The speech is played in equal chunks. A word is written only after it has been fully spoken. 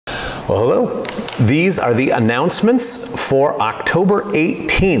Well, hello. These are the announcements for October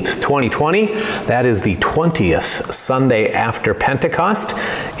 18th, 2020. That is the 20th Sunday after Pentecost.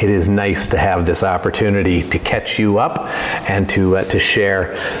 It is nice to have this opportunity to catch you up and to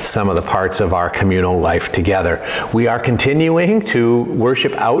share some of the parts of our communal life together. We are continuing to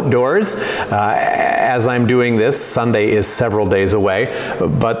worship outdoors. As I'm doing this, Sunday is several days away,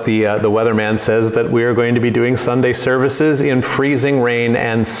 but the weatherman says that we are going to be doing Sunday services in freezing rain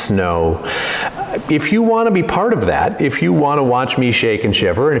and snow. If you want to be part of that, if you want to watch me shake and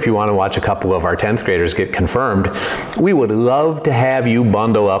shiver, and if you want to watch a couple of our 10th graders get confirmed, we would love to have you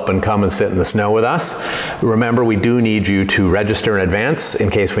bundle up and come and sit in the snow with us. Remember, we do need you to register in advance in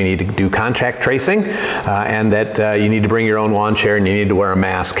case we need to do contact tracing, and that you need to bring your own lawn chair and you need to wear a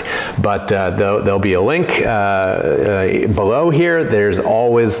mask. But there'll be a link below here. There's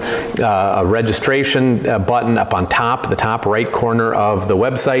always a registration button up on top, the top right corner of the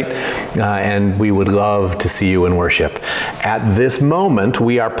website, and we would love to see you in worship. At this moment,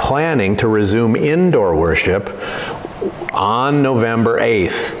 we are planning to resume indoor worship on November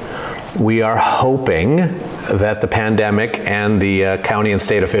 8th. We are hoping that the pandemic and the county and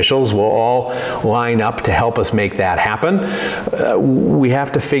state officials will all line up to help us make that happen. We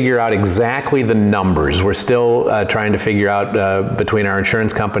have to figure out exactly the numbers. We're still trying to figure out between our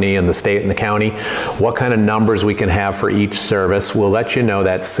insurance company and the state and the county what kind of numbers we can have for each service. We'll let you know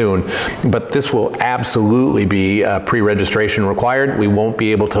that soon. But this will absolutely be pre-registration required. We won't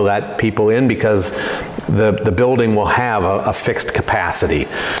be able to let people in because the building will have a fixed capacity.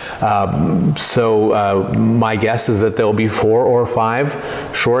 My guess is that there'll be 4 or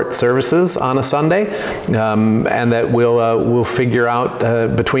 5 short services on a Sunday, and that we'll figure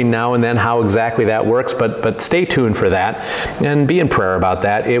out between now and then how exactly that works. But stay tuned for that, and be in prayer about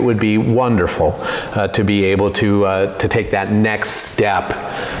that. It would be wonderful to be able to take that next step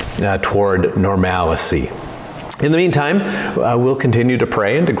toward normalcy. In the meantime, we'll continue to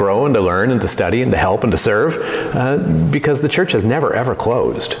pray and to grow and to learn and to study and to help and to serve, because the church has never ever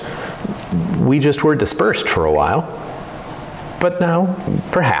closed. We just were dispersed for a while. But now,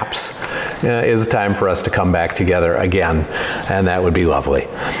 perhaps, is the time for us to come back together again, and that would be lovely.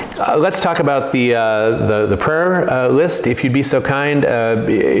 Let's talk about the prayer list. If you'd be so kind,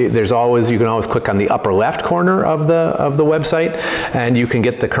 you can always click on the upper left corner of the website, and you can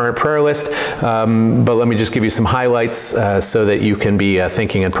get the current prayer list. But let me just give you some highlights so that you can be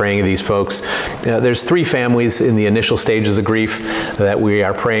thinking and praying of these folks. There's 3 families in the initial stages of grief that we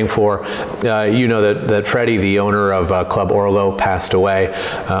are praying for. You know that Freddie, the owner of Club Orlo, passed away.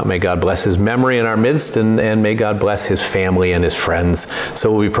 May God bless his memory in our midst, and may God bless his family and his friends.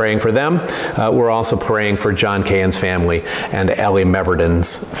 So we'll be praying for them. We're also praying for John Cahan's family and Ellie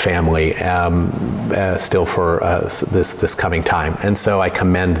Meverden's family still for this coming time. And so I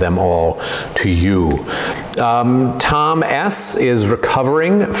commend them all to you. Tom S. is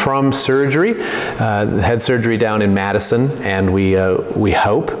recovering from surgery, head surgery down in Madison, and we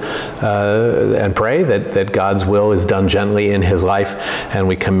hope and pray that God's will is done gently in his life, and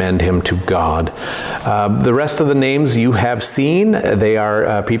we commend him to God. The rest of the names you have seen. They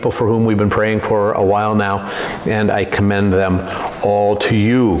are people for whom we've been praying for a while now, and I commend them all to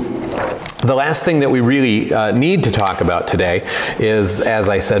you. The last thing that we really need to talk about today is, as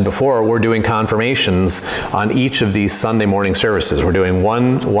I said before, we're doing confirmations on each of these Sunday morning services. We're doing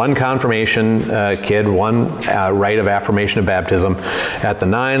one confirmation kid, one rite of affirmation of baptism at the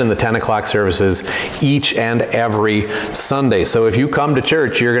 9 and the 10 o'clock services each and every Sunday. So if you come to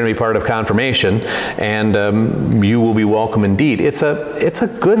church, you're going to be part of confirmation, and you will be welcome indeed. It's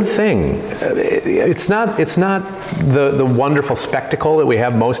a good thing. It's not the wonderful spectacle that we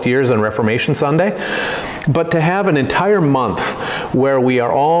have most years on Reformation Sunday, but to have an entire month where we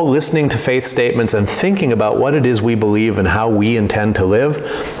are all listening to faith statements and thinking about what it is we believe and how we intend to live,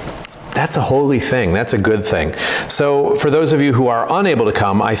 that's a holy thing. That's a good thing. So for those of you who are unable to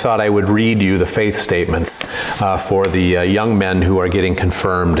come, I thought I would read you the faith statements for the young men who are getting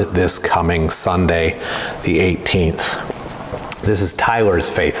confirmed this coming Sunday, the 18th. This is Tyler's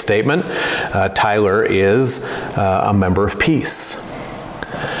faith statement. Tyler is a member of Peace.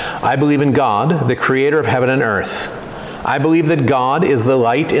 I believe in God, the creator of heaven and earth. I believe that God is the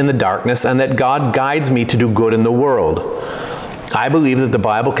light in the darkness, and that God guides me to do good in the world. I believe that the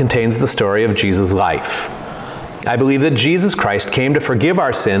Bible contains the story of Jesus' life. I believe that Jesus Christ came to forgive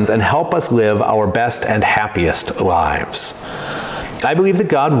our sins and help us live our best and happiest lives. I believe that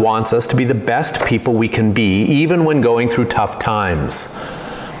God wants us to be the best people we can be, even when going through tough times.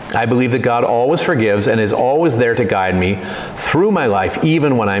 I believe that God always forgives and is always there to guide me through my life,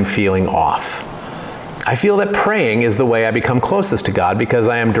 even when I'm feeling off. I feel that praying is the way I become closest to God because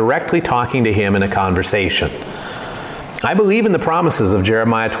I am directly talking to Him in a conversation. I believe in the promises of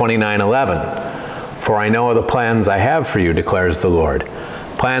Jeremiah 29:11. For I know the plans I have for you, declares the Lord.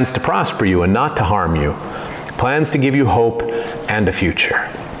 Plans to prosper you and not to harm you. Plans to give you hope and a future.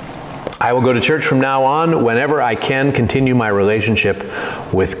 I will go to church from now on whenever I can continue my relationship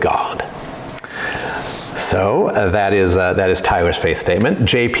with God. So that is Tyler's faith statement.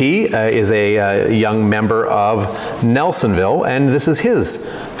 JP is a young member of Nelsonville, and this is his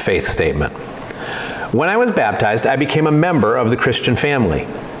faith statement. When I was baptized, I became a member of the Christian family.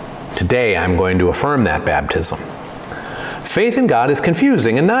 Today, I'm going to affirm that baptism. Faith in God is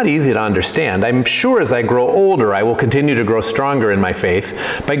confusing and not easy to understand. I'm sure as I grow older, I will continue to grow stronger in my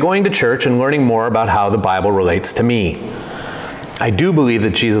faith by going to church and learning more about how the Bible relates to me. I do believe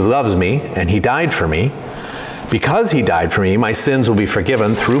that Jesus loves me and He died for me. Because He died for me, my sins will be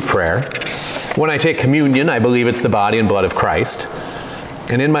forgiven through prayer. When I take communion, I believe it's the body and blood of Christ.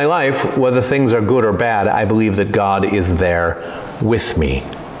 And in my life, whether things are good or bad, I believe that God is there with me.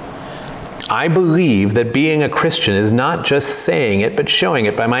 I believe that being a Christian is not just saying it, but showing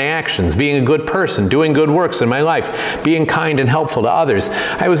it by my actions, being a good person, doing good works in my life, being kind and helpful to others.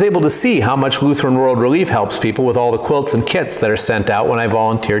 I was able to see how much Lutheran World Relief helps people with all the quilts and kits that are sent out when I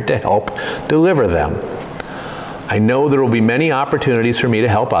volunteered to help deliver them. I know there will be many opportunities for me to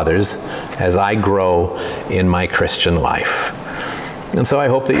help others as I grow in my Christian life. And so I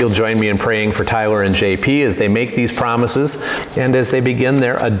hope that you'll join me in praying for Tyler and JP as they make these promises and as they begin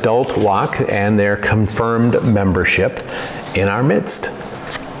their adult walk and their confirmed membership in our midst.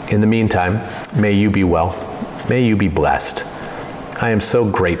 In the meantime, may you be well. May you be blessed. I am so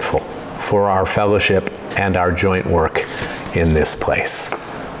grateful for our fellowship and our joint work in this place.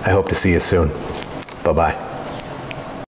 I hope to see you soon. Bye-bye.